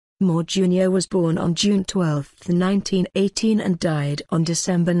Moore Jr. was born on June 12, 1918 and died on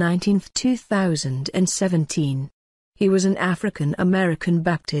December 19, 2017. He was an African-American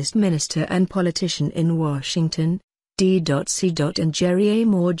Baptist minister and politician in Washington, D.C. And Jerry A.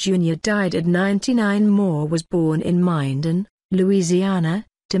 Moore Jr. died at 99. Moore was born in Minden, Louisiana,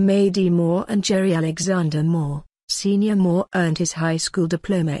 to May D. Moore and Jerry Alexander Moore. Senior Moore earned his high school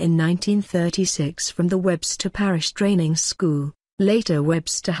diploma in 1936 from the Webster Parish Training School, later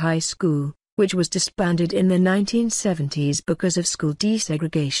Webster High School, which was disbanded in the 1970s because of school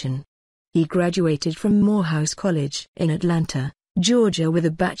desegregation. He graduated from Morehouse College in Atlanta, Georgia with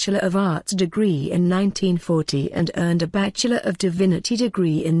a Bachelor of Arts degree in 1940 and earned a Bachelor of Divinity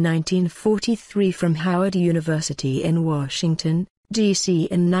degree in 1943 from Howard University in Washington, D.C.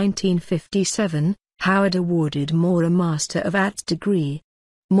 In 1957, Howard awarded Moore a Master of Arts degree.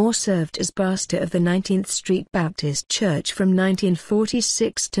 Moore served as pastor of the 19th Street Baptist Church from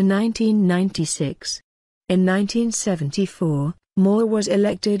 1946 to 1996. In 1974, Moore was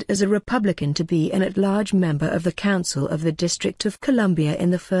elected as a Republican to be an at-large member of the Council of the District of Columbia in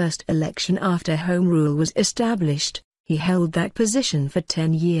the first election after Home Rule was established. He held that position for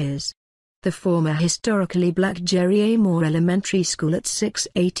 10 years. The former historically black Jerry A. Moore Elementary School at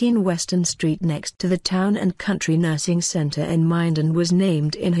 618 Western Street next to the Town and Country Nursing Center in Minden was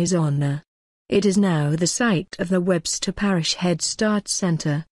named in his honor. It is now the site of the Webster Parish Head Start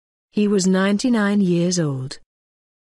Center. He was 99 years old.